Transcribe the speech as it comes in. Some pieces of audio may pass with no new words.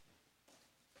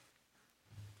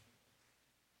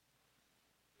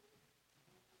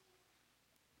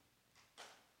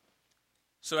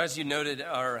So as you noted,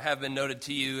 or have been noted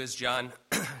to you, as John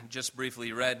just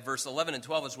briefly read, verse 11 and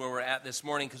 12 is where we're at this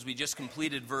morning because we just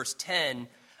completed verse 10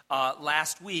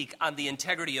 last week on the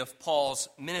integrity of Paul's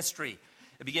ministry.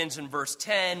 It begins in verse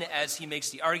 10 as he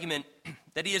makes the argument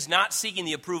that he is not seeking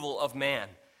the approval of man.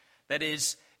 That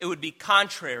is, it would be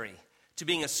contrary to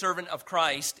being a servant of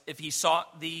Christ if he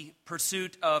sought the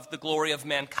pursuit of the glory of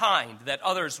mankind, that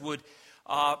others would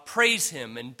praise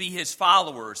him and be his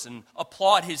followers and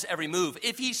applaud his every move.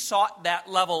 If he sought that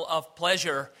level of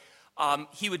pleasure,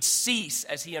 he would cease,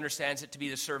 as he understands it, to be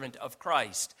the servant of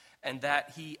Christ, and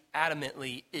that he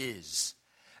adamantly is.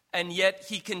 And yet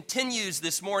he continues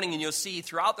this morning, and you'll see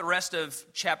throughout the rest of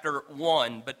chapter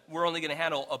 1, but we're only going to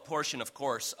handle a portion, of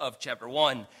course, of chapter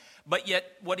 1. But yet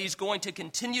what he's going to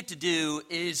continue to do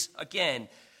is, again,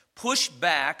 push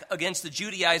back against the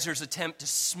Judaizers' attempt to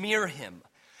smear him.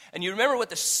 And you remember what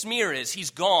the smear is. He's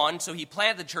gone, so he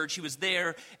planted the church, he was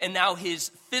there, and now his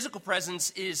physical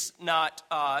presence is not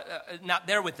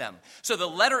there with them. So the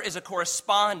letter is a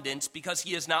correspondence because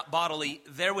he is not bodily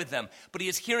there with them. But he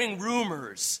is hearing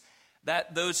rumors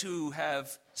that those who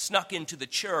have snuck into the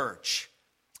church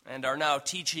and are now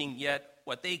teaching yet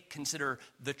what they consider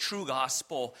the true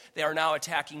gospel, they are now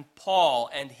attacking Paul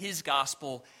and his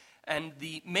gospel. And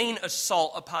the main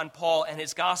assault upon Paul and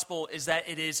his gospel is that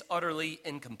it is utterly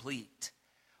incomplete.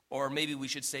 Or maybe we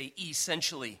should say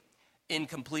essentially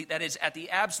incomplete. That is, at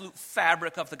the absolute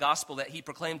fabric of the gospel that he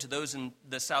proclaimed to those in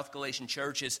the South Galatian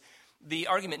churches, the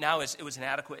argument now is it was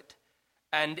inadequate.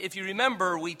 And if you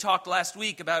remember, we talked last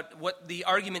week about what the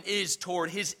argument is toward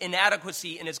his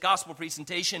inadequacy in his gospel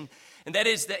presentation, and that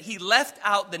is that he left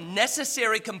out the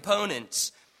necessary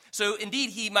components. So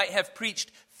indeed, he might have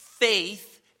preached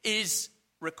faith is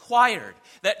required,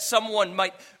 that someone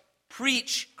might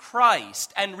preach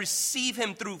Christ and receive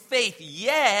him through faith,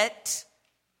 yet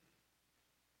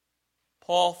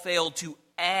Paul failed to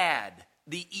add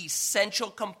the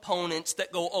essential components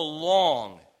that go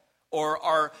along or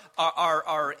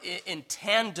are in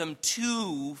tandem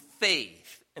to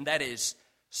faith, and that is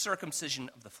circumcision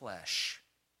of the flesh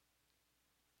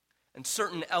and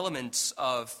certain elements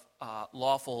of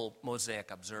lawful Mosaic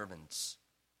observance.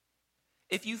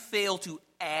 If you fail to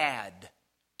add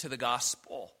to the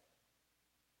gospel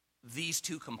these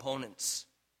two components,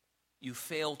 you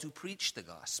fail to preach the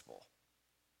gospel,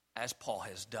 as Paul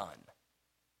has done.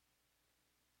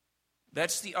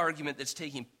 That's the argument that's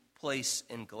taking place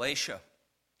in Galatia.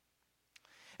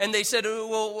 And they said,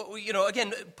 well,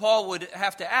 again, Paul would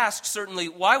have to ask, certainly,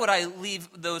 why would I leave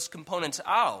those components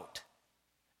out?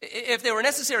 If they were a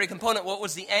necessary component, what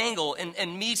was the angle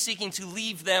in me seeking to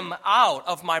leave them out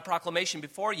of my proclamation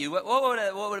before you? What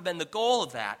would have been the goal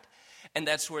of that? And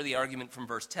that's where the argument from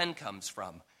verse 10 comes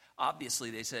from. Obviously,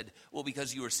 they said, well,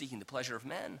 because you were seeking the pleasure of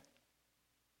men.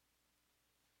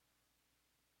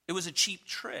 It was a cheap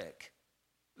trick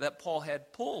that Paul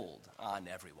had pulled on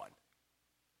everyone.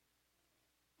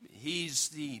 He's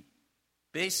the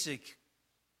basic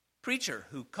preacher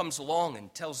who comes along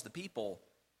and tells the people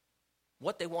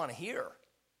what they want to hear.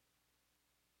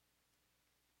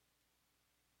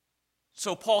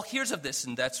 So Paul hears of this,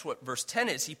 and that's what verse 10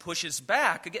 is. He pushes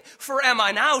back again. For am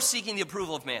I now seeking the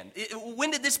approval of man?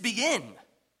 When did this begin?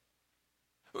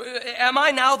 Am I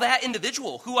now that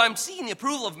individual who I'm seeking the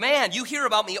approval of man? You hear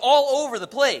about me all over the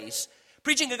place,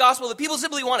 preaching a gospel that people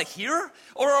simply want to hear?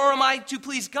 Or am I to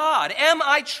please God? Am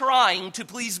I trying to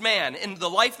please man in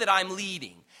the life that I'm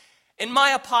leading, in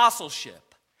my apostleship?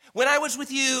 When I was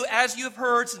with you, as you have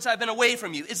heard since I've been away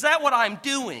from you, is that what I'm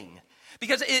doing?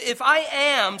 Because if I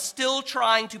am still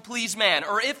trying to please man,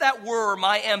 or if that were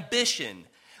my ambition,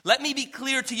 let me be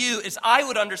clear to you as I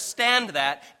would understand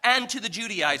that, and to the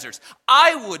Judaizers,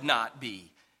 I would not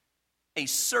be a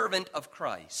servant of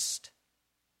Christ.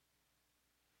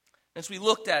 As we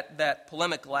looked at that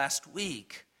polemic last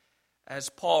week, as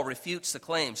Paul refutes the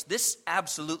claims, this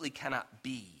absolutely cannot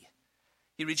be.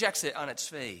 He rejects it on its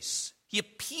face. He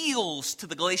appeals to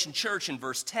the Galatian church in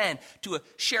verse 10 to a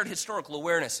shared historical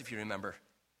awareness, if you remember.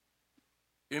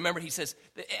 You remember he says,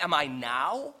 am I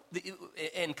now,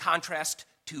 in contrast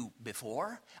to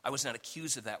before? I was not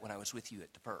accused of that when I was with you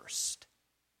at the first.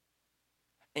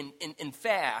 And in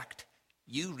fact,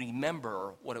 you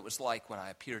remember what it was like when I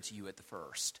appeared to you at the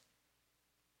first.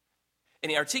 And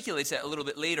he articulates that a little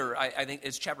bit later. I think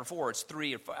it's chapter 4, it's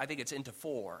 3, or 4, I think it's into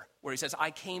 4, where he says,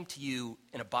 I came to you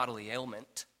in a bodily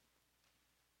ailment.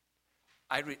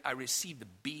 I received a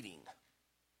beating,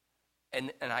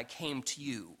 and I came to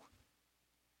you,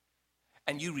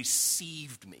 and you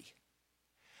received me.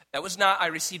 That was not I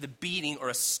received a beating or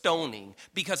a stoning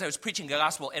because I was preaching the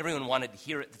gospel everyone wanted to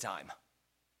hear at the time.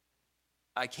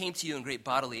 I came to you in great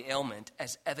bodily ailment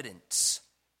as evidence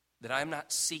that I am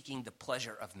not seeking the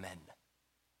pleasure of men,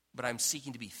 but I'm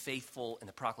seeking to be faithful in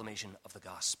the proclamation of the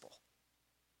gospel.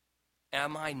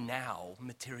 Am I now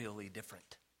materially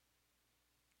different?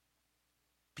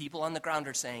 People on the ground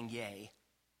are saying, yea,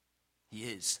 he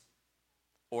is,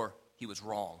 or he was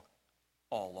wrong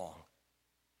all along.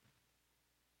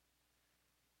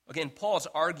 Again, Paul's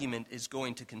argument is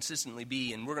going to consistently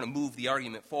be, and we're going to move the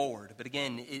argument forward, but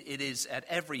again, it is at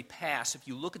every pass. If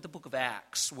you look at the book of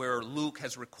Acts, where Luke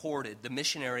has recorded the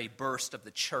missionary burst of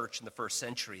the church in the first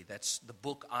century, that's the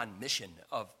book on mission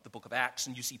of the book of Acts,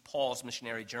 and you see Paul's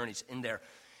missionary journeys in there,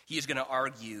 he is going to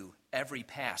argue every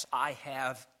pass, I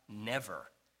have never,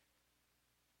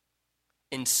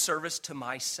 in service to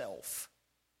myself,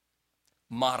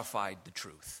 modified the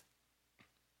truth.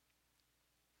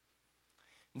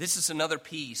 This is another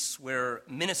piece where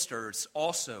ministers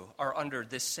also are under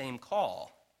this same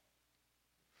call.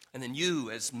 And then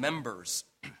you, as members,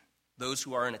 those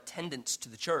who are in attendance to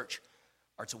the church,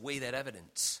 are to weigh that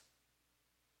evidence.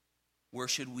 Where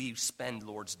should we spend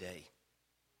Lord's Day?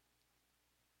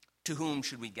 To whom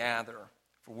should we gather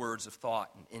for words of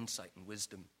thought and insight and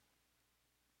wisdom?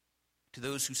 To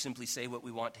those who simply say what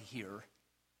we want to hear?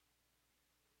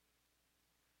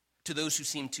 To those who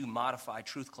seem to modify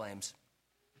truth claims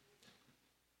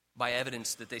by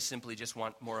evidence that they simply just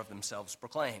want more of themselves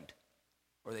proclaimed,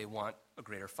 or they want a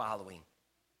greater following,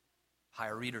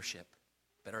 higher readership,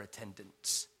 better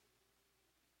attendance?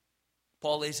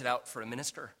 Paul lays it out for a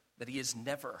minister that he is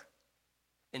never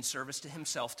in service to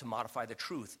himself to modify the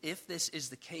truth. If this is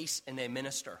the case in a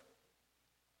minister,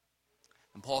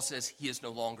 and Paul says he is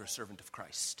no longer a servant of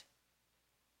Christ,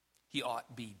 he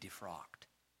ought be defrocked.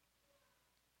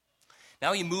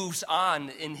 Now he moves on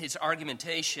in his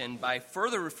argumentation by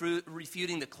further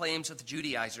refuting the claims of the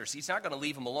Judaizers. He's not going to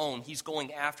leave them alone. He's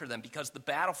going after them because the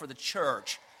battle for the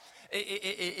church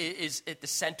is at the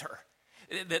center.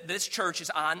 This church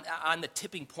is on the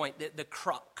tipping point, the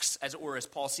crux, as it were, as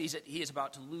Paul sees it. He is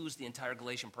about to lose the entire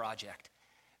Galatian project.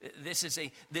 This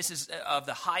is of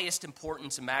the highest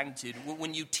importance and magnitude.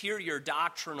 When you tier your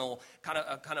doctrinal kind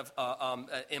of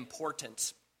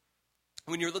importance,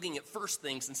 when you're looking at first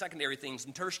things and secondary things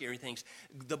and tertiary things,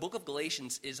 the book of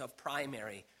Galatians is of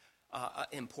primary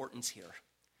importance here.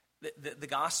 The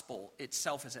gospel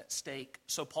itself is at stake.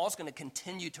 So Paul's going to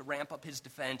continue to ramp up his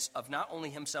defense of not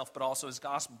only himself but also his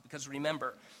gospel. Because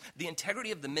remember, the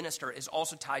integrity of the minister is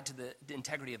also tied to the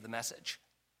integrity of the message.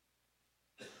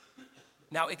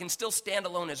 Now, it can still stand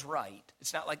alone as right.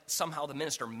 It's not like somehow the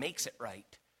minister makes it right.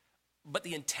 But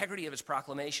the integrity of his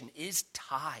proclamation is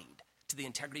tied to the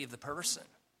integrity of the person.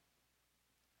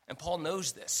 And Paul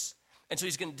knows this. And so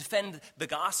he's going to defend the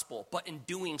gospel, but in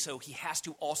doing so, he has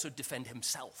to also defend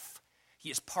himself. He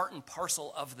is part and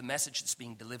parcel of the message that's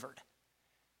being delivered.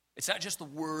 It's not just the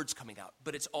words coming out,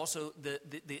 but it's also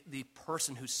the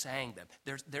person who's saying them.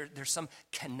 There's some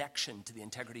connection to the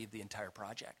integrity of the entire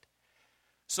project.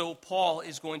 So Paul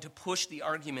is going to push the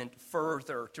argument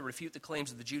further to refute the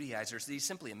claims of the Judaizers that he's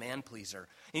simply a man-pleaser. And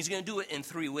he's going to do it in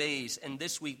three ways, and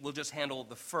this week we'll just handle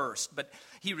the first. But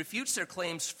he refutes their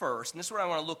claims first, and this is what I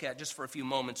want to look at just for a few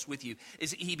moments with you,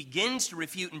 is he begins to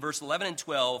refute in verse 11 and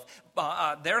 12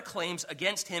 their claims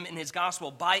against him in his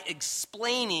gospel by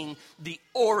explaining the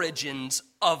origins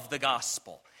of the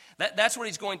gospel. That's what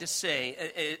he's going to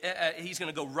say. He's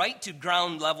going to go right to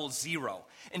ground level zero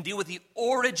and deal with the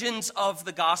origins of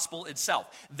the gospel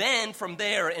itself. Then from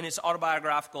there, in his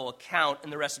autobiographical account in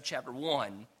the rest of chapter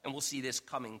 1, and we'll see this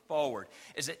coming forward,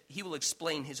 is that he will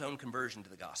explain his own conversion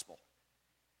to the gospel.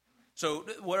 So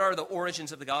what are the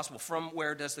origins of the gospel? From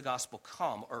where does the gospel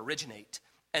come or originate?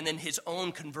 And then his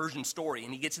own conversion story.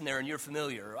 And he gets in there, and you're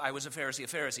familiar. I was a Pharisee of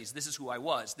Pharisees. This is who I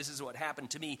was. This is what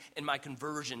happened to me in my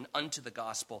conversion unto the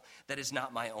gospel that is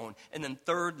not my own. And then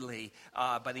thirdly,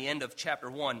 by the end of chapter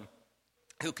 1,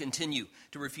 he'll continue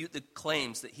to refute the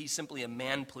claims that he's simply a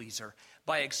man-pleaser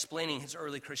by explaining his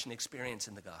early Christian experience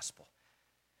in the gospel.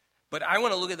 But I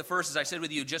want to look at the first, as I said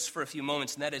with you, just for a few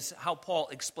moments, and that is how Paul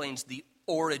explains the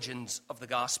origins of the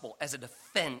gospel as a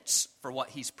defense for what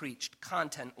he's preached,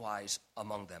 content-wise,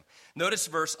 among them. Notice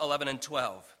verse 11 and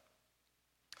 12.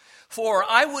 For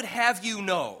I would have you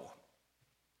know,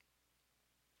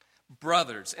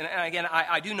 brothers, and again,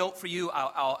 I do note for you,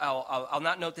 I'll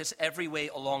not note this every way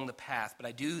along the path, but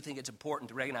I do think it's important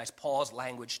to recognize Paul's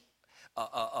language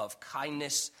of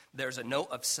kindness. There's a note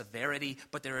of severity,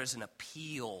 but there is an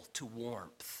appeal to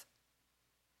warmth.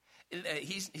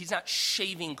 He's not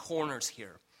shaving corners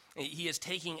here. He is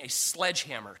taking a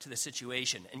sledgehammer to the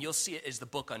situation, and you'll see it as the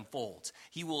book unfolds.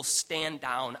 He will stand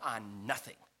down on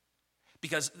nothing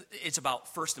because it's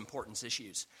about first importance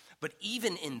issues. But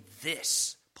even in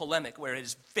this polemic, where it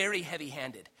is very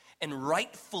heavy-handed, and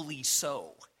rightfully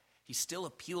so, he still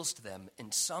appeals to them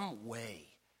in some way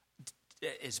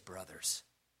as brothers.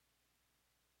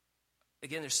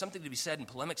 Again, there's something to be said in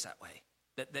polemics that way,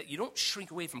 that you don't shrink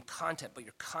away from content, but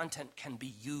your content can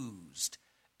be used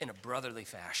in a brotherly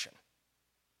fashion.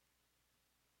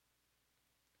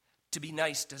 To be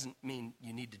nice doesn't mean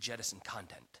you need to jettison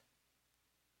content.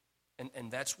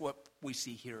 And that's what we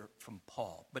see here from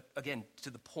Paul. But again, to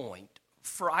the point,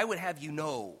 for I would have you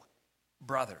know,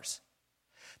 brothers,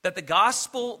 that the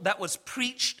gospel that was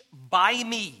preached by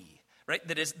me, right,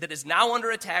 that is now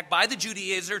under attack by the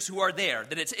Judaizers who are there,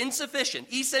 that it's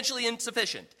insufficient, essentially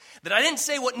insufficient, that I didn't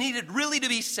say what needed really to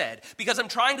be said because I'm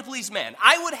trying to please man.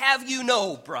 I would have you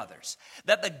know, brothers,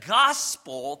 that the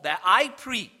gospel that I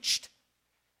preached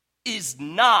is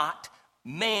not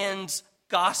man's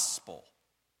gospel.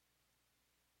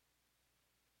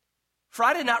 For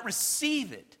I did not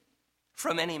receive it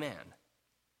from any man,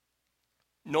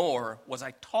 nor was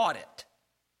I taught it,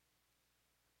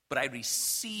 but I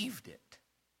received it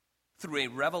through a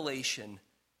revelation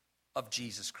of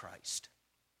Jesus Christ.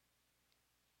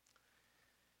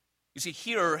 You see,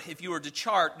 here, if you were to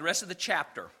chart the rest of the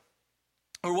chapter,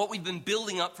 or what we've been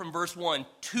building up from verse 1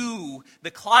 to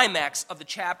the climax of the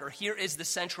chapter, here is the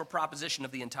central proposition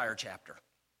of the entire chapter.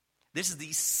 This is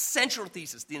the central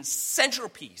thesis, the central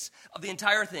piece of the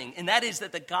entire thing, and that is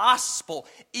that the gospel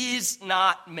is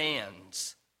not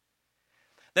man's.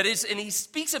 That is, and he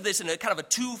speaks of this in a kind of a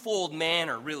twofold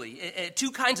manner, really.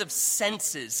 Two kinds of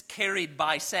senses carried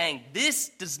by saying, this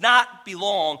does not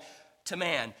belong to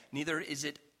man, neither is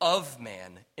it of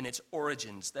man in its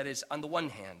origins. That is, on the one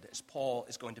hand, as Paul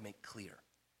is going to make clear,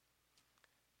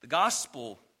 the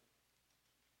gospel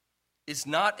is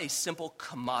not a simple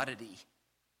commodity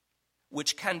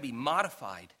which can be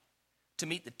modified to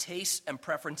meet the tastes and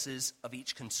preferences of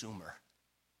each consumer.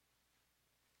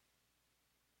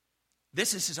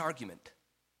 This is his argument.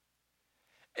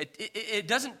 It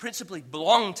doesn't principally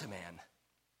belong to man.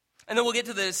 And then we'll get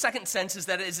to the second sense, is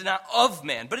that it is not of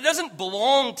man, but it doesn't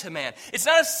belong to man. It's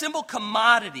not a simple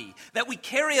commodity that we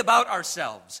carry about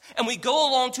ourselves, and we go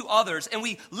along to others, and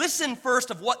we listen first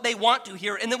of what they want to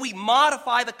hear, and then we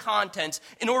modify the contents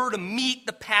in order to meet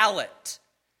the palate,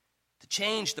 to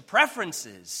change the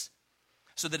preferences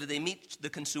so that they meet the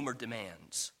consumer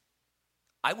demands.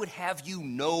 I would have you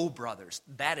know, brothers,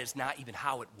 that is not even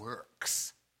how it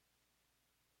works.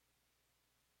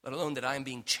 Let alone that I am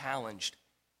being challenged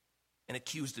and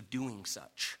accused of doing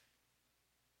such.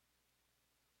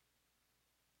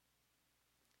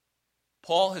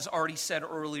 Paul has already said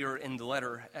earlier in the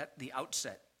letter at the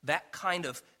outset, that kind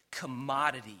of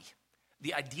commodity,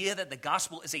 the idea that the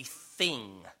gospel is a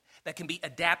thing that can be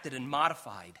adapted and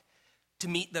modified to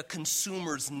meet the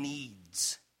consumer's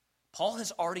needs. Paul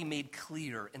has already made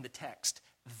clear in the text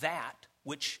that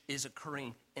which is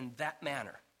occurring in that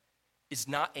manner is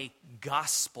not a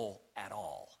gospel at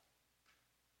all.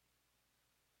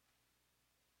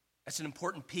 That's an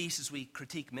important piece as we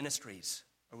critique ministries,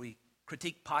 or we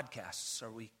critique podcasts,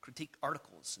 or we critique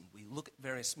articles, and we look at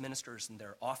various ministers in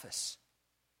their office.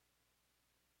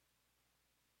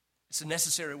 It's a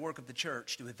necessary work of the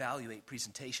church to evaluate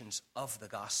presentations of the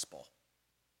gospel.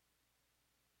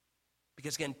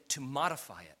 Because again, to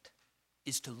modify it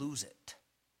is to lose it.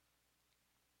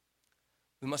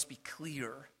 We must be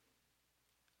clear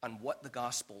on what the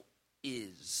gospel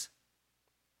is.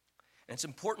 And it's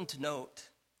important to note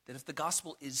that if the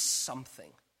gospel is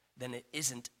something, then it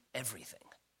isn't everything.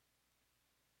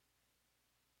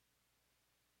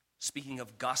 Speaking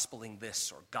of gospeling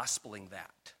this or gospeling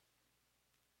that,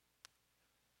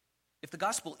 if the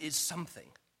gospel is something,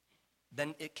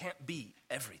 then it can't be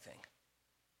everything.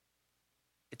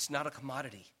 It's not a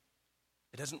commodity.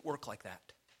 It doesn't work like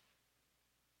that.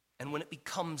 And when it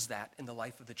becomes that in the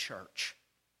life of the church,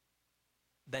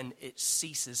 then it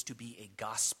ceases to be a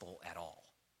gospel at all.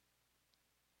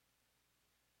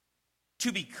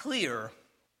 To be clear,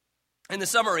 in the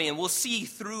summary, and we'll see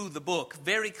through the book,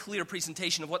 very clear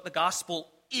presentation of what the gospel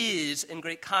is in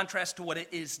great contrast to what it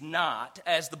is not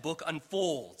as the book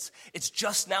unfolds. It's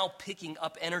just now picking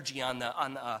up energy on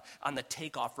the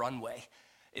takeoff runway.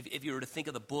 If you were to think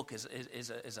of the book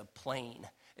as a plane,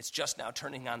 it's just now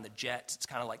turning on the jets. It's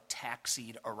kind of like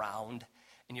taxied around,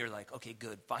 and you're like, okay,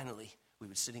 good, finally. We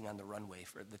were sitting on the runway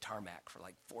for the tarmac for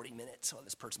like 40 minutes while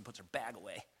this person puts her bag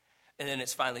away. And then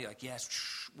it's finally like, yes,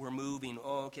 we're moving.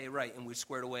 Oh, okay, right. And we're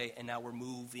squared away, and now we're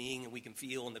moving, and we can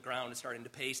feel, and the ground is starting to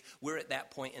pace. We're at that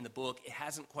point in the book. It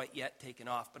hasn't quite yet taken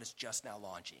off, but it's just now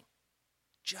launching.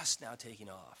 Just now taking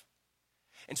off.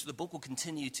 And so the book will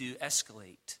continue to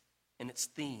escalate in its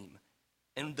theme.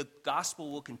 And the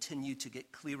gospel will continue to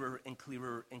get clearer and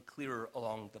clearer and clearer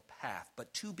along the path.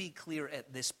 But to be clear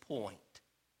at this point,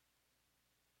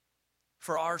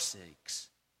 for our sakes,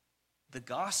 the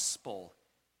gospel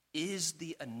is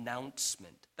the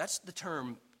announcement. That's the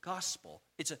term gospel.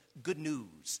 It's a good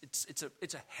news. It's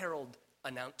a herald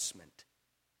announcement.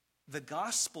 The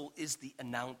gospel is the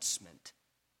announcement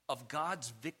of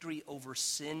God's victory over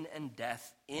sin and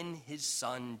death in his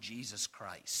Son, Jesus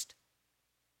Christ.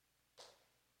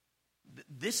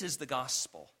 This is the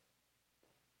gospel.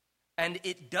 And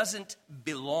it doesn't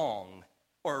belong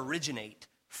or originate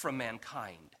from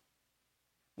mankind.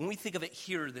 When we think of it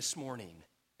here this morning,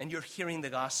 and you're hearing the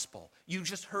gospel, you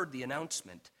just heard the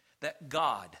announcement that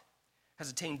God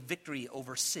has attained victory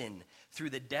over sin through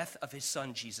the death of his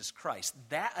Son, Jesus Christ.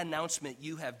 That announcement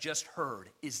you have just heard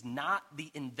is not the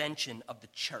invention of the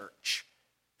church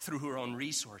through her own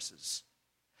resources.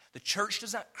 The church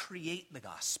does not create the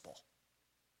gospel.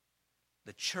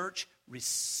 The church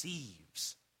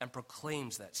receives and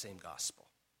proclaims that same gospel.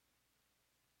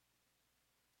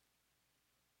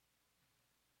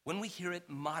 When we hear it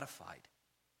modified,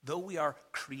 though we are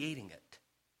creating it,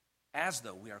 as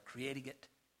though we are creating it,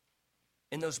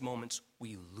 in those moments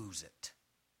we lose it.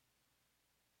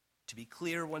 To be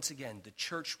clear, once again, the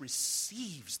church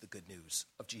receives the good news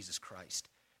of Jesus Christ.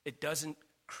 It doesn't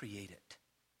create it.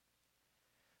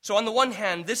 So on the one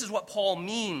hand, this is what Paul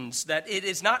means, that it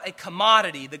is not a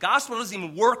commodity. The gospel doesn't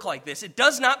even work like this. It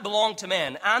does not belong to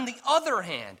man. On the other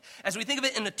hand, as we think of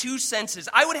it in the two senses,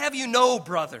 I would have you know,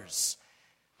 brothers,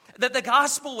 that the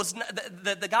gospel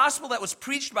that was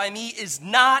preached by me is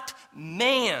not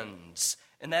man's,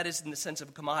 and that is in the sense of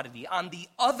a commodity. On the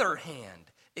other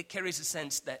hand, it carries a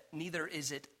sense that neither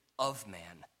is it of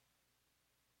man,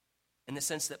 in the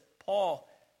sense that Paul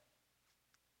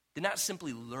did not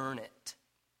simply learn it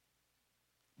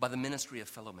by the ministry of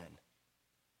fellow men.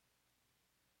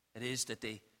 It is that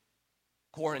they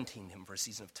quarantined him for a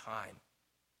season of time,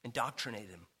 indoctrinated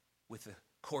him with the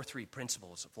core three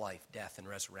principles of life, death, and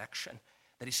resurrection,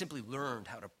 that he simply learned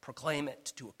how to proclaim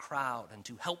it to a crowd and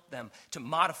to help them to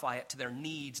modify it to their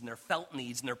needs and their felt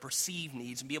needs and their perceived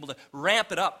needs and be able to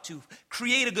ramp it up to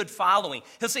create a good following.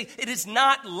 He'll say, it is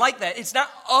not like that. It's not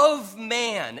of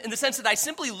man in the sense that I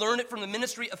simply learned it from the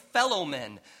ministry of fellow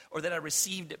men or that I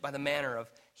received it by the manner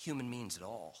of human means at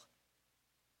all.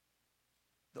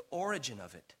 The origin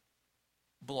of it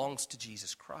belongs to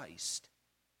Jesus Christ.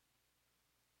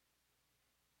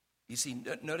 You see,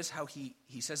 notice how he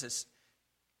says this.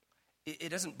 It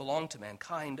doesn't belong to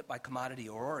mankind by commodity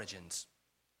or origins.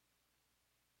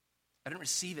 I didn't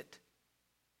receive it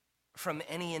from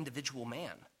any individual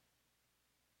man.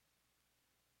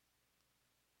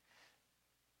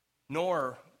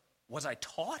 Nor was I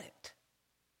taught it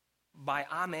by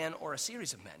a man or a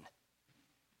series of men.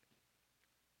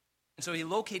 And so he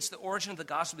locates the origin of the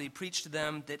gospel that he preached to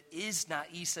them that is not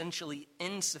essentially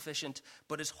insufficient,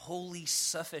 but is wholly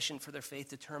sufficient for their faith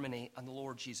to terminate on the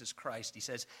Lord Jesus Christ. He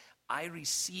says, I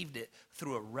received it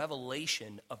through a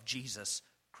revelation of Jesus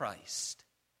Christ.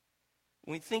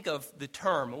 When we think of the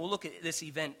term, we'll look at this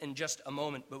event in just a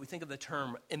moment, but we think of the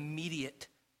term immediate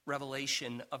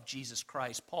revelation of Jesus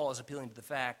Christ. Paul is appealing to the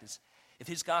fact is if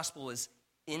his gospel is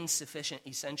insufficient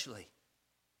essentially,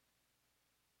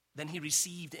 then he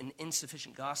received an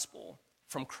insufficient gospel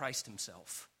from Christ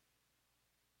himself.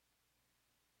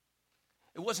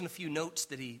 It wasn't a few notes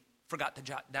that he forgot to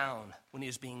jot down when he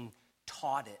was being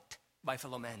taught it by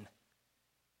fellow men.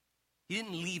 He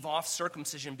didn't leave off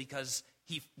circumcision because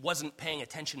he wasn't paying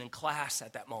attention in class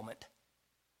at that moment.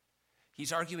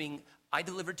 He's arguing, I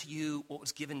delivered to you what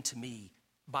was given to me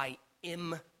by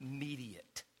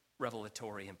immediate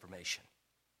revelatory information.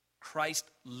 Christ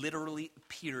literally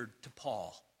appeared to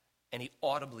Paul, and he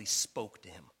audibly spoke to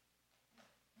him.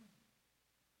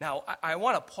 Now, I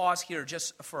want to pause here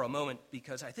just for a moment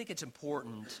because I think it's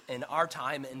important in our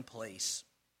time and place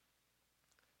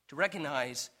to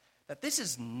recognize that this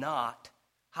is not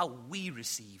how we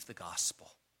receive the gospel.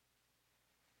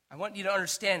 I want you to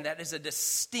understand that is a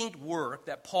distinct work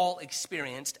that Paul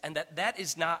experienced, and that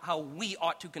is not how we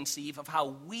ought to conceive of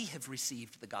how we have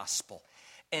received the gospel.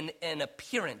 An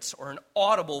appearance or an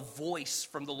audible voice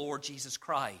from the Lord Jesus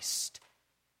Christ.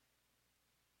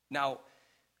 Now,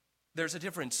 there's a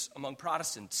difference among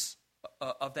Protestants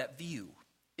of that view.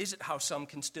 Is it how some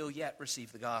can still yet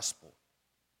receive the gospel?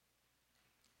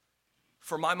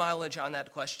 For my mileage on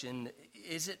that question,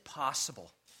 is it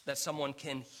possible that someone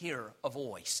can hear a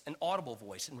voice, an audible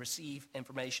voice, and receive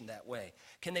information that way?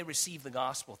 Can they receive the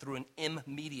gospel through an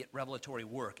immediate revelatory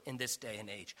work in this day and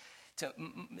age?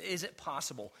 Is it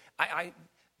possible?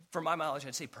 From my knowledge,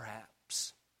 I'd say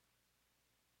perhaps.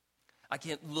 I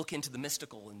can't look into the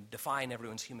mystical and define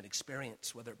everyone's human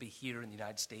experience, whether it be here in the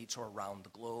United States or around the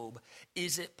globe.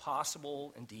 Is it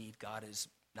possible? Indeed, God is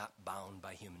not bound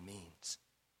by human means.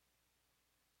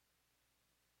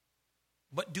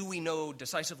 But do we know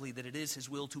decisively that it is his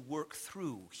will to work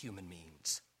through human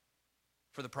means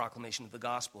for the proclamation of the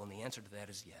gospel? And the answer to that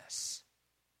is yes.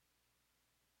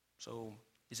 So,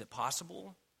 is it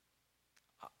possible?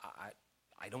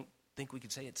 I don't think we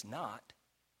could say it's not.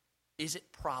 Is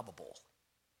it probable?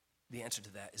 The answer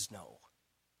to that is no.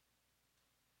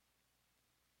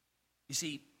 You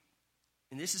see,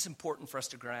 and this is important for us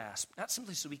to grasp, not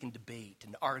simply so we can debate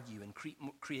and argue and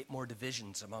create more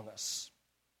divisions among us,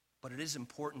 but it is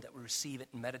important that we receive it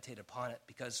and meditate upon it,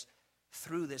 because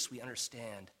through this we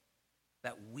understand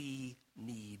that we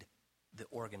need the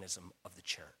organism of the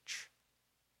church.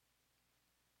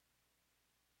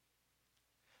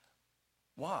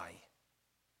 Why?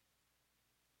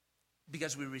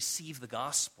 Because we receive the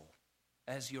gospel,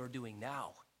 as you're doing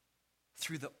now,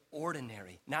 through the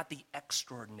ordinary, not the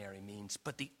extraordinary means,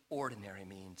 but the ordinary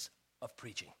means of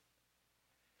preaching.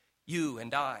 You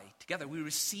and I, together, we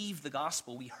received the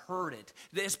gospel, we heard it.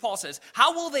 As Paul says,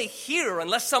 how will they hear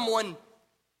unless someone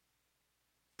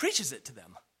preaches it to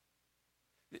them?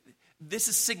 This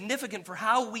is significant for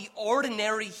how we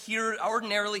ordinarily hear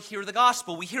the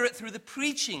gospel. We hear it through the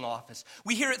preaching office.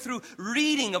 We hear it through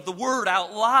reading of the word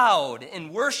out loud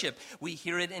in worship. We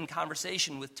hear it in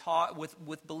conversation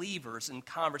with believers, in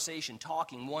conversation,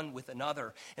 talking one with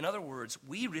another. In other words,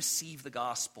 we receive the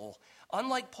gospel.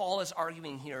 Unlike Paul is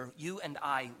arguing here, you and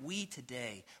I, we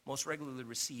today most regularly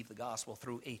receive the gospel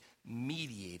through a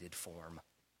mediated form.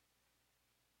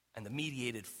 And the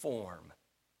mediated form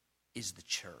is the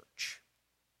church.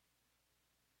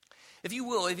 If you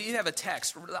will, if you have a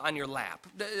text on your lap,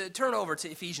 turn over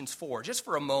to Ephesians 4 just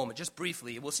for a moment, just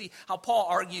briefly. We'll see how Paul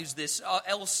argues this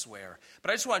elsewhere.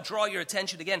 But I just want to draw your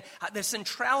attention again, the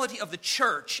centrality of the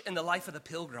church in the life of the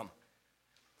pilgrim.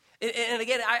 And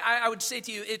again, I would say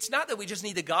to you, it's not that we just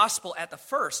need the gospel at the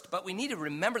first, but we need to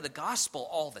remember the gospel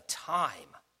all the time.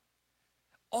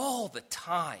 All the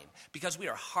time, because we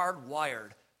are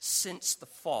hardwired since the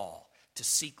fall to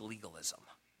seek legalism.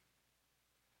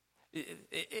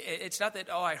 It's not that,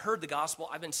 I heard the gospel,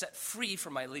 I've been set free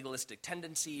from my legalistic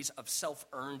tendencies of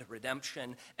self-earned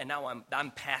redemption, and now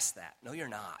I'm past that. No, you're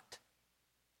not.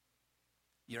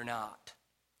 You're not.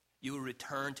 You will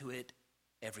return to it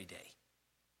every day.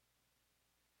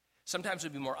 Sometimes it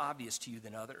will be more obvious to you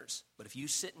than others, but if you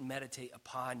sit and meditate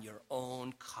upon your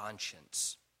own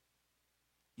conscience,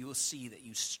 you will see that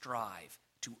you strive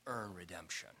to earn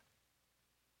redemption.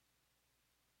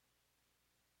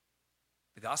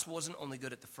 The gospel wasn't only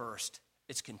good at the first,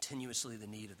 it's continuously the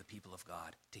need of the people of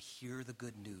God to hear the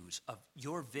good news of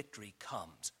your victory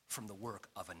comes from the work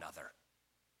of another,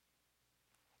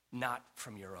 not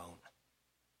from your own.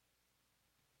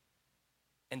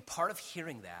 And part of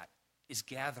hearing that is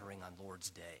gathering on Lord's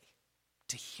Day,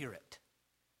 to hear it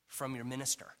from your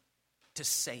minister, to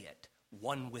say it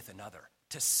one with another,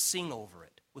 to sing over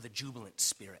it with a jubilant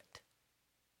spirit.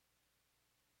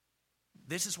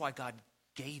 This is why God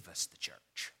gave us the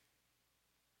church.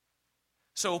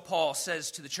 So Paul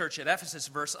says to the church at Ephesus,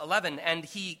 verse 11, and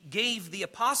he gave the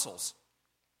apostles,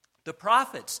 the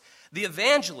prophets, the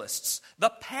evangelists,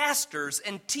 the pastors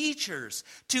and teachers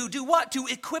to do what? To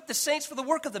equip the saints for the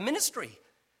work of the ministry,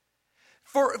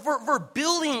 for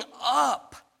building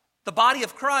up the body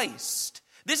of Christ.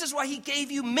 This is why he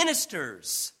gave you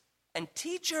ministers and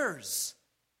teachers.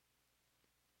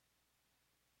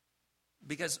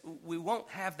 Because we won't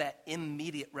have that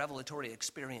immediate revelatory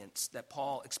experience that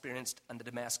Paul experienced on the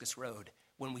Damascus Road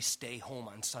when we stay home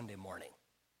on Sunday morning.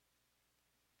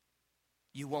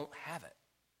 You won't have it.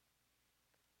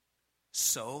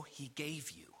 So he gave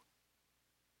you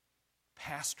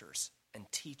pastors and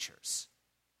teachers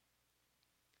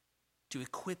to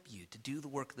equip you to do the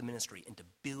work of the ministry and to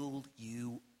build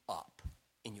you up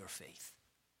in your faith.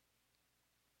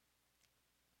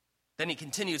 Then he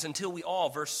continues, until we all,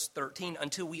 verse 13,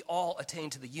 until we all attain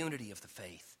to the unity of the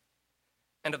faith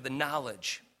and of the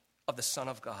knowledge of the Son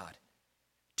of God,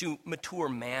 to mature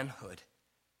manhood,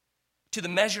 to the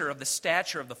measure of the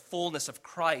stature of the fullness of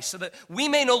Christ, so that we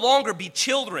may no longer be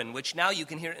children, which now you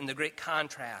can hear in the great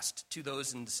contrast to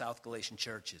those in the South Galatian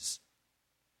churches.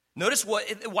 Notice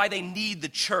why they need the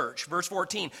church. Verse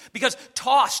 14, because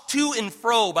tossed to and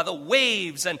fro by the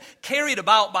waves and carried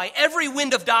about by every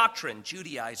wind of doctrine,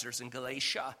 Judaizers in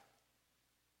Galatia,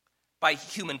 by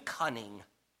human cunning,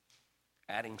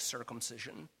 adding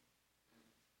circumcision,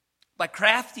 by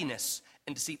craftiness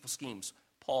and deceitful schemes.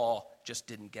 Paul just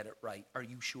didn't get it right. Are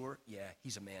you sure? Yeah,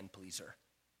 he's a man pleaser.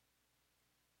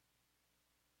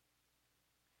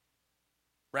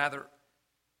 Rather,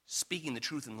 speaking the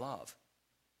truth in love,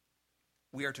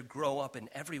 we are to grow up in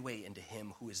every way into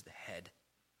him who is the head,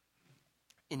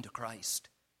 into Christ.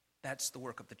 That's the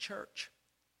work of the church,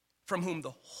 from whom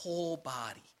the whole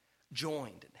body,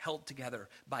 joined and held together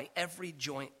by every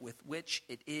joint with which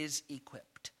it is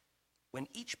equipped, when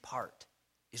each part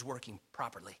is working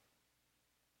properly,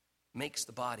 makes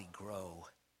the body grow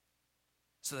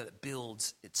so that it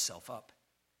builds itself up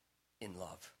in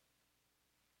love.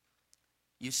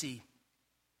 You see,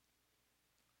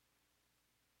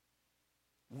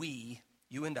 we,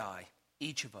 you and I,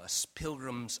 each of us,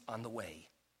 pilgrims on the way,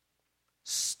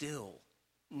 still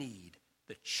need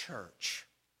the church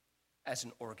as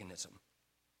an organism.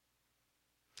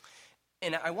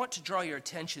 And I want to draw your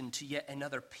attention to yet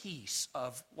another piece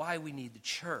of why we need the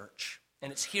church.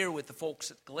 And it's here with the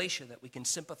folks at Galatia that we can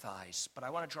sympathize. But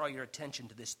I want to draw your attention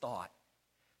to this thought.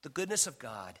 The goodness of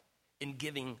God in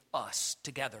giving us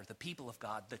together, the people of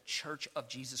God, the church of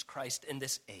Jesus Christ in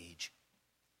this age,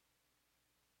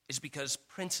 is because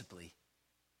principally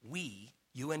we,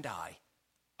 you and I,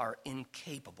 are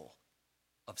incapable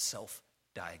of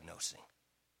self-diagnosing.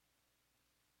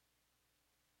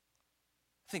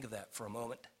 Think of that for a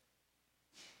moment.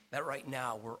 That right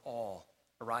now we're all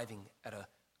arriving at a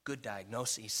good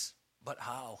diagnosis, but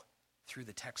how? Through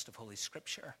the text of Holy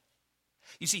Scripture.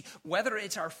 You see, whether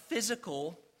it's our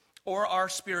physical or our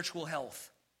spiritual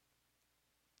health,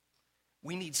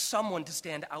 we need someone to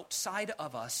stand outside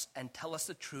of us and tell us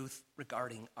the truth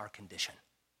regarding our condition.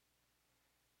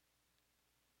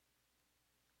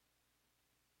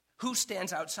 Who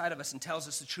stands outside of us and tells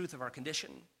us the truth of our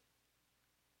condition?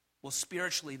 Well,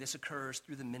 spiritually, this occurs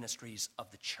through the ministries of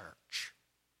the church.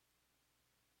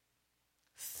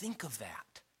 Think of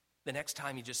that the next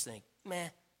time you just think, meh,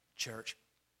 church.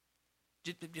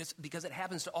 Just because it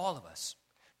happens to all of us,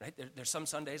 right? There's some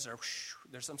Sundays that are,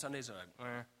 there's some Sundays that are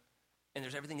like, and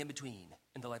there's everything in between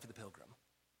in the life of the pilgrim.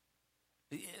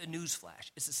 A newsflash,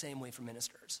 it's the same way for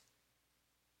ministers.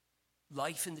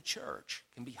 Life in the church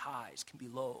can be highs, can be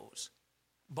lows,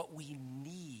 but we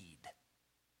need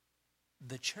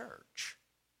the church.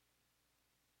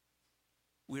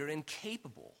 We're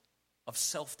incapable of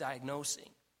self-diagnosing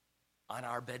on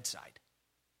our bedside.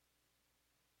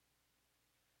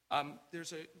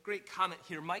 There's a great comment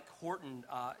here. Mike Horton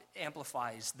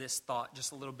amplifies this thought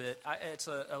just a little bit. It's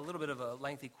a little bit of a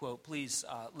lengthy quote. Please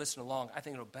listen along. I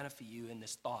think it'll benefit you in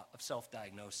this thought of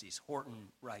self-diagnosis. Horton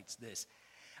writes this: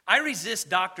 I resist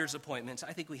doctor's appointments.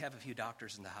 I think we have a few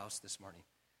doctors in the house this morning.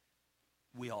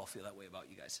 We all feel that way about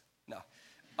you guys. No.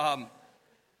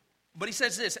 But he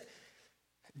says this: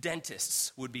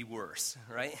 dentists would be worse,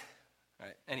 right? All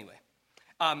right. Anyway.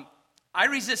 I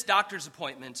resist doctor's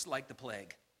appointments like the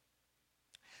plague,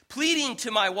 pleading to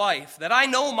my wife that I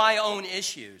know my own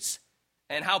issues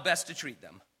and how best to treat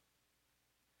them.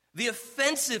 The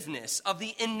offensiveness of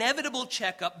the inevitable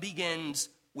checkup begins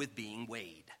with being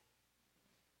weighed.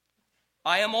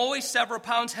 I am always several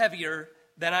pounds heavier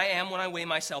than I am when I weigh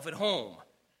myself at home,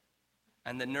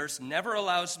 and the nurse never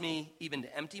allows me even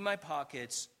to empty my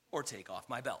pockets or take off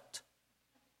my belt.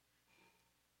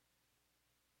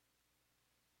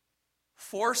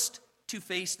 Forced to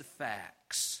face the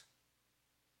facts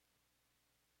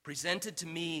presented to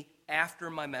me after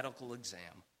my medical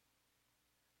exam,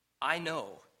 I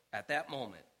know at that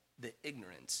moment that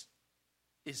ignorance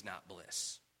is not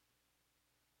bliss.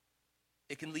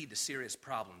 It can lead to serious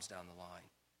problems down the line.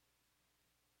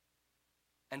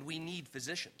 And we need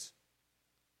physicians,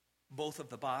 both of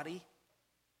the body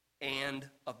and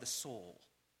of the soul,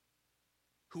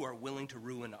 who are willing to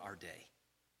ruin our day.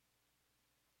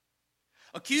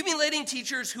 Accumulating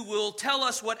teachers who will tell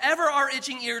us whatever our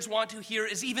itching ears want to hear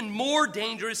is even more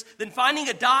dangerous than finding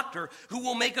a doctor who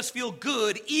will make us feel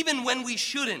good even when we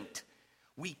shouldn't.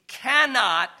 We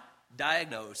cannot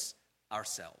diagnose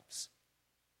ourselves.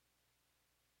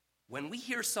 When we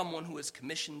hear someone who is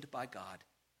commissioned by God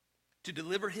to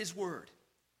deliver his word,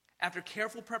 after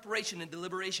careful preparation and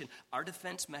deliberation, our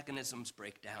defense mechanisms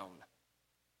break down.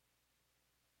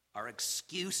 Our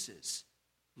excuses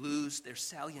lose their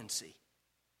saliency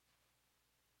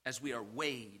as we are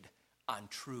weighed on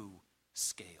true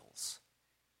scales.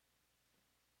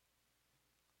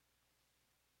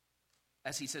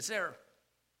 As he says there,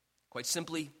 quite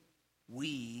simply,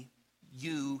 we,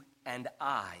 you, and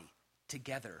I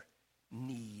together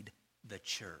need the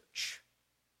church.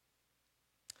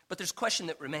 But there's a question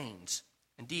that remains,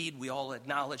 Indeed, we all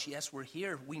acknowledge, yes, we're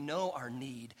here. We know our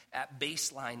need at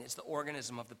baseline is the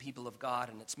organism of the people of God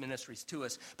and its ministries to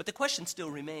us. But the question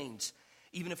still remains,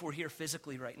 even if we're here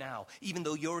physically right now, even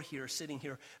though you're here, sitting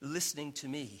here, listening to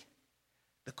me,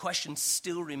 the question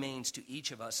still remains to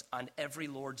each of us on every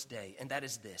Lord's Day, and that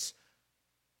is this: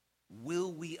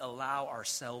 will we allow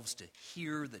ourselves to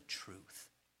hear the truth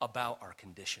about our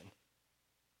condition?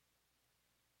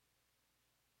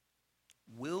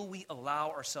 Will we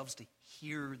allow ourselves to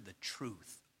hear the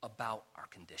truth about our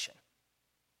condition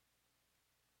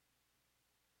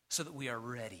so that we are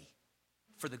ready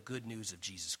for the good news of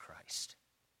Jesus Christ?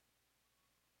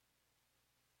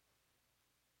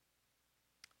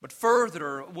 But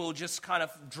further, we'll just kind of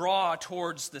draw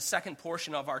towards the second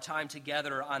portion of our time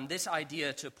together on this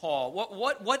idea to Paul.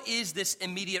 What is this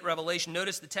immediate revelation?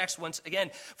 Notice the text once again.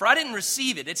 For I didn't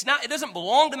receive it. It doesn't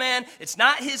belong to man. It's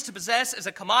not his to possess as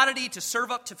a commodity to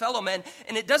serve up to fellow men.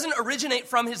 And it doesn't originate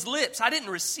from his lips. I didn't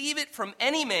receive it from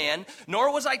any man,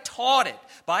 nor was I taught it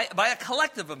by a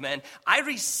collective of men. I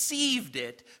received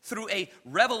it through a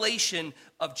revelation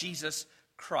of Jesus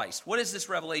Christ. What is this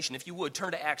revelation? If you would,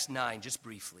 turn to Acts 9 just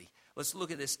briefly. Let's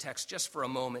look at this text just for a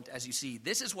moment. As you see,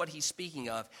 this is what he's speaking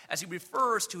of as he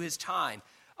refers to his time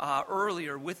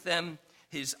earlier with them,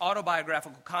 his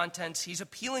autobiographical contents. He's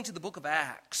appealing to the book of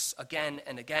Acts again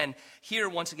and again. Here,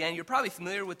 once again, you're probably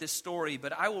familiar with this story,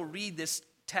 but I will read this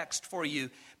text for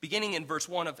you beginning in verse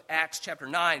 1 of Acts chapter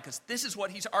 9, because this is what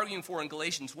he's arguing for in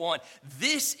Galatians 1.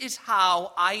 This is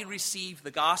how I received the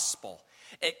gospel.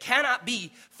 It cannot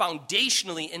be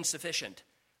foundationally insufficient.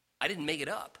 I didn't make it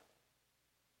up.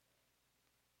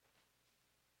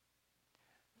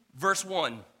 Verse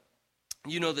 1,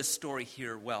 you know this story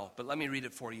here well, but let me read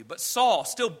it for you. But Saul,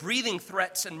 still breathing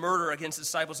threats and murder against the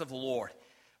disciples of the Lord,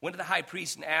 went to the high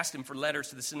priest and asked him for letters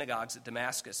to the synagogues at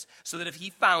Damascus, so that if he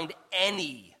found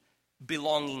any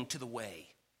belonging to the way,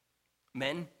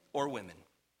 men or women,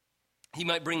 he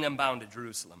might bring them bound to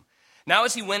Jerusalem. Now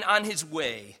as he went on his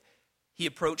way, he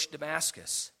approached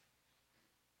Damascus.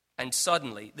 And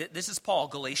suddenly, this is Paul,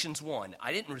 Galatians 1.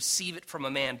 I didn't receive it from a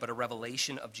man, but a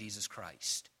revelation of Jesus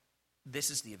Christ.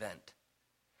 This is the event.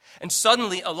 And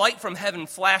suddenly a light from heaven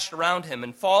flashed around him,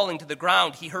 and falling to the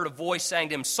ground, he heard a voice saying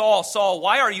to him, Saul, Saul,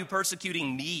 why are you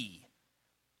persecuting me?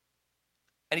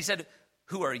 And he said,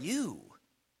 who are you,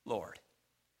 Lord?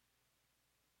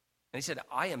 And he said,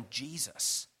 I am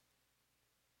Jesus,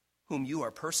 whom you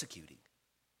are persecuting.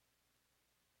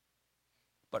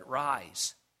 But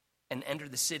rise and enter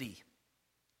the city,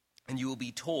 and you will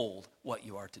be told what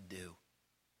you are to do.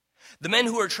 The men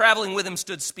who were traveling with him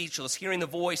stood speechless, hearing the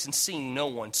voice and seeing no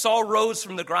one. Saul rose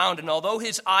from the ground, and although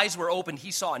his eyes were opened,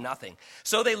 he saw nothing.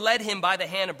 So they led him by the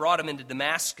hand and brought him into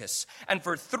Damascus. And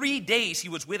for 3 days he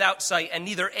was without sight, and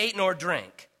neither ate nor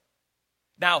drank.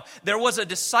 Now, there was a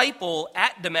disciple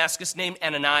at Damascus named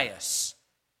Ananias.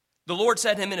 The Lord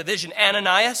said to him in a vision,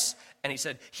 Ananias? And he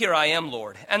said, here I am,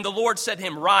 Lord. And the Lord said to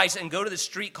him, rise and go to the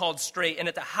street called Straight, and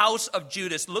at the house of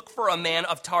Judas look for a man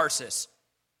of Tarsus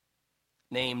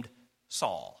named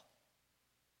Saul.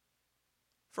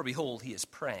 For behold, he is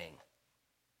praying.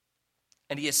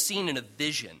 And he has seen in a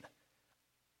vision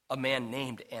a man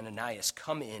named Ananias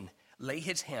come in, lay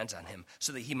his hands on him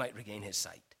so that he might regain his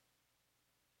sight.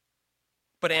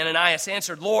 But Ananias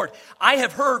answered, Lord, I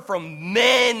have heard from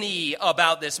many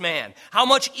about this man, how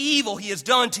much evil he has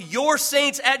done to your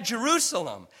saints at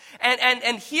Jerusalem.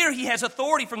 And here he has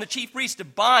authority from the chief priest to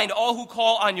bind all who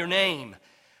call on your name.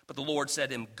 But the Lord said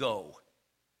to him, go,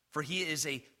 for he is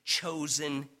a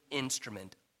chosen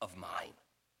instrument of mine,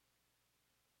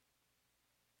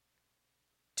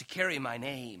 to carry my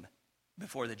name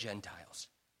before the Gentiles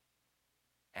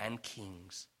and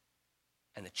kings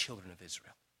and the children of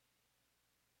Israel.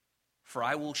 For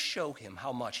I will show him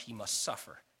how much he must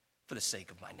suffer for the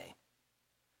sake of my name.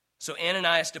 So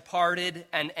Ananias departed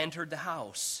and entered the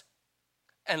house.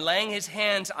 And laying his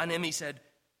hands on him, he said,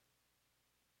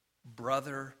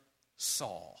 Brother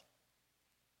Saul,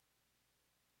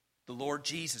 the Lord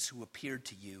Jesus, who appeared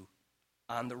to you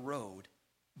on the road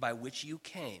by which you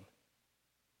came,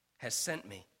 has sent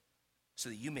me so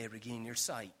that you may regain your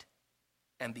sight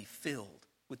and be filled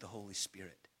with the Holy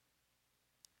Spirit.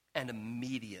 And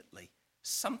immediately,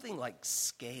 something like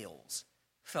scales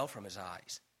fell from his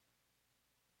eyes,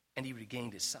 and he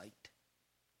regained his sight.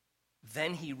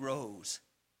 Then he rose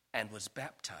and was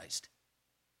baptized,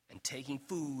 and taking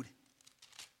food,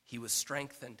 he was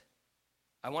strengthened.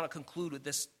 I want to conclude with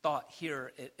this thought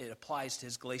here. It applies to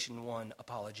his Galatians 1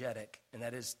 apologetic, and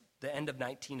that is the end of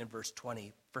 19 and verse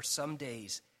 20. For some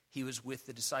days he was with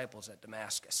the disciples at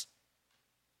Damascus.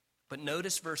 But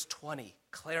notice verse 20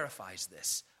 clarifies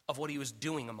this. of what he was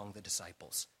doing among the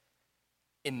disciples.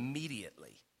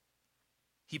 Immediately,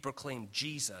 he proclaimed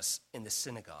Jesus in the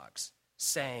synagogues,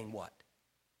 saying what?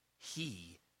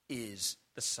 He is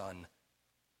the Son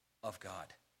of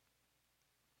God.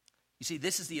 You see,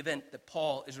 this is the event that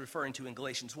Paul is referring to in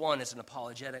Galatians 1 as an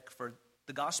apologetic, for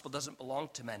the gospel doesn't belong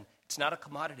to men. It's not a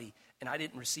commodity, and I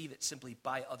didn't receive it simply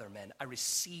by other men. I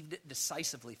received it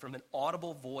decisively from an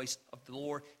audible voice of the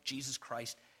Lord Jesus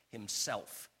Christ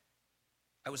himself.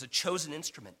 I was a chosen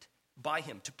instrument by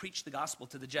him to preach the gospel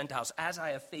to the Gentiles, as I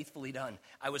have faithfully done.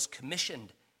 I was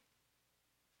commissioned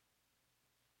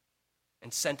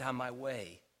and sent on my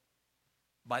way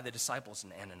by the disciples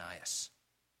and Ananias.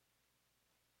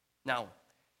 Now,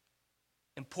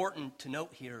 important to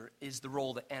note here is the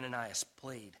role that Ananias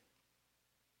played.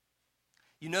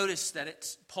 You notice that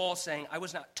it's Paul saying, I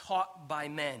was not taught by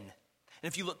men.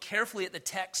 And if you look carefully at the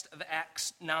text of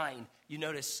Acts 9, you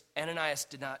notice Ananias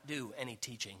did not do any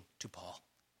teaching to Paul.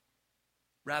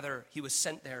 Rather, he was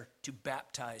sent there to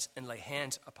baptize and lay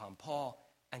hands upon Paul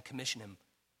and commission him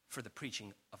for the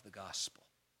preaching of the gospel.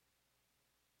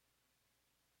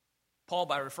 Paul,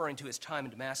 by referring to his time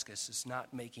in Damascus, is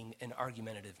not making an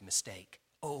argumentative mistake.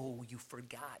 Oh, you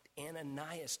forgot.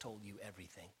 Ananias told you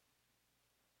everything.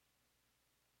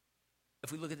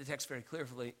 If we look at the text very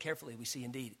carefully, we see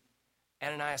indeed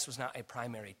Ananias was not a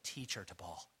primary teacher to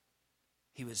Paul.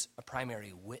 He was a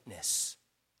primary witness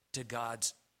to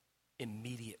God's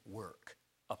immediate work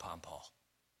upon Paul.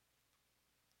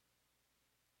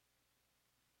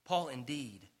 Paul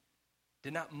indeed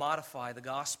did not modify the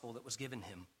gospel that was given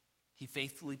him. He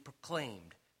faithfully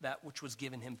proclaimed that which was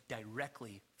given him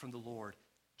directly from the Lord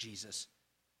Jesus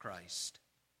Christ.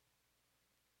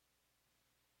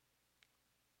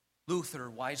 Luther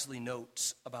wisely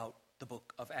notes about the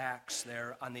book of Acts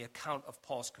there on the account of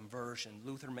Paul's conversion.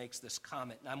 Luther makes this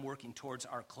comment, and I'm working towards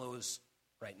our close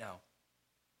right now.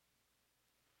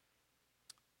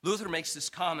 Luther makes this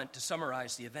comment to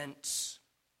summarize the events,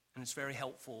 and it's very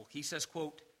helpful. He says,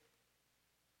 quote,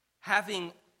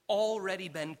 having already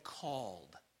been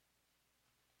called,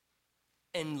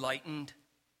 enlightened,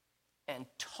 and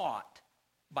taught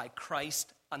by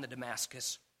Christ on the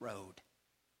Damascus road,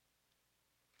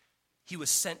 he was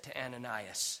sent to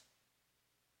Ananias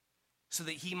so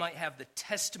that he might have the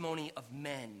testimony of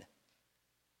men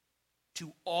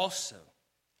to also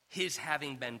his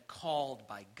having been called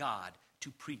by God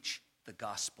to preach the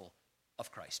gospel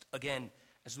of Christ. Again,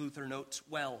 as Luther notes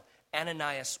well,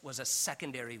 Ananias was a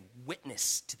secondary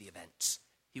witness to the events.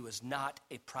 He was not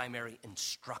a primary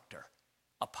instructor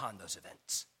upon those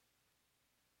events.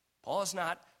 Paul is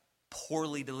not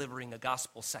poorly delivering a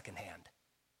gospel secondhand.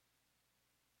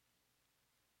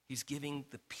 He's giving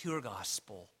the pure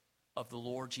gospel of the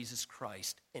Lord Jesus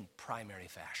Christ in primary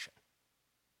fashion.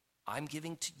 I'm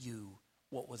giving to you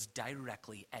what was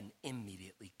directly and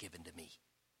immediately given to me.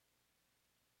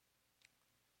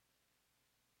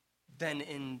 Then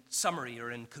in summary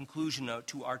or in conclusion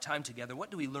to our time together,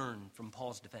 what do we learn from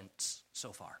Paul's defense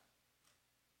so far?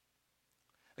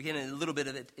 Again, a little bit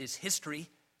of it is history,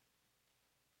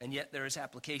 and yet there is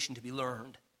application to be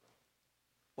learned.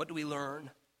 What do we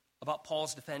learn about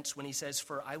Paul's defense when he says,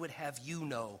 for I would have you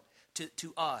know,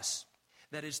 to us,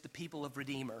 that is the people of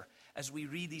Redeemer, as we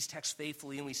read these texts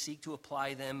faithfully and we seek to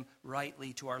apply them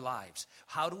rightly to our lives?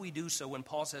 How do we do so when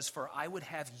Paul says, for I would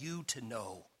have you to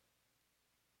know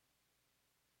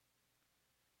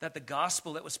that the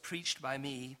gospel that was preached by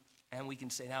me, and we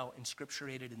can say now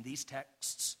inscripturated in these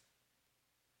texts,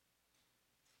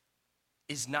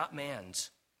 is not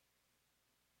man's.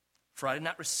 For I did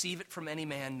not receive it from any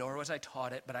man, nor was I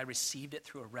taught it, but I received it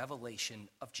through a revelation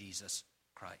of Jesus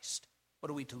Christ. What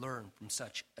are we to learn from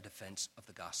such a defense of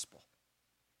the gospel?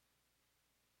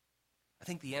 I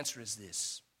think the answer is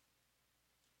this: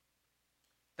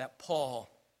 that Paul,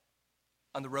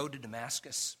 on the road to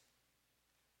Damascus,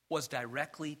 was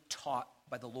directly taught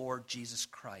by the Lord Jesus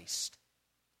Christ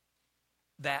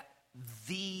that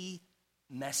the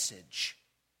message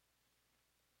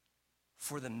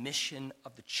for the mission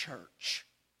of the church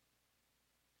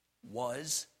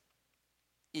was,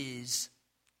 is,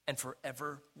 and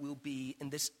forever will be in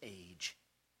this age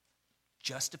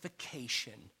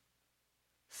justification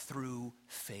through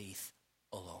faith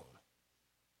alone.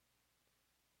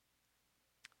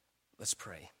 Let's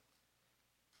pray.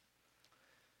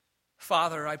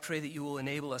 Father, I pray that you will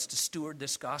enable us to steward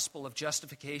this gospel of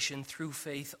justification through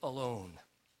faith alone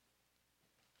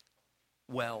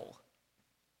well.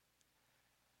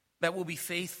 That we'll be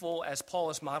faithful, as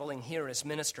Paul is modeling here, as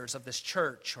ministers of this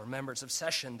church or members of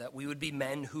session, that we would be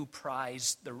men who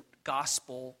prize the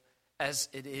gospel as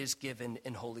it is given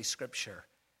in Holy Scripture.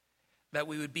 that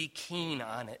we would be keen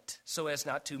on it so as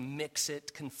not to mix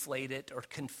it, conflate it, or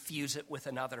confuse it with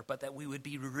another, but that we would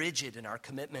be rigid in our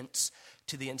commitments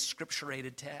to the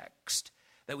inscripturated text,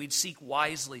 that we'd seek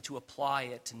wisely to apply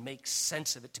it and make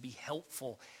sense of it, to be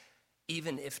helpful,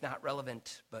 even if not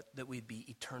relevant, but that we'd be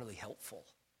eternally helpful.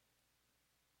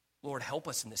 Lord, help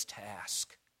us in this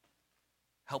task.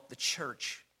 Help the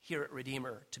church here at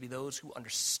Redeemer to be those who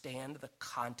understand the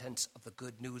contents of the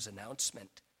good news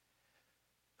announcement,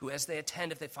 who as they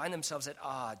attend, if they find themselves at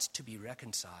odds, to be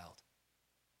reconciled.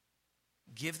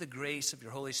 Give the grace of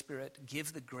your Holy Spirit.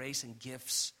 Give the grace and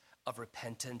gifts of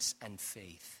repentance and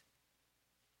faith.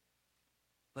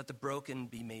 Let the broken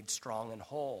be made strong and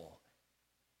whole.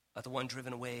 Let the one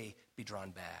driven away be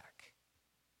drawn back.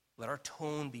 Let our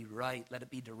tone be right. Let it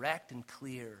be direct and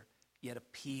clear, yet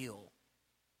appeal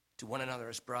to one another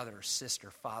as brother,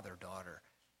 sister, father, daughter,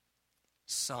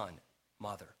 son,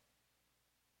 mother,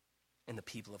 and the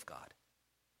people of God.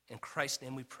 In Christ's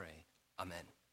name we pray. Amen.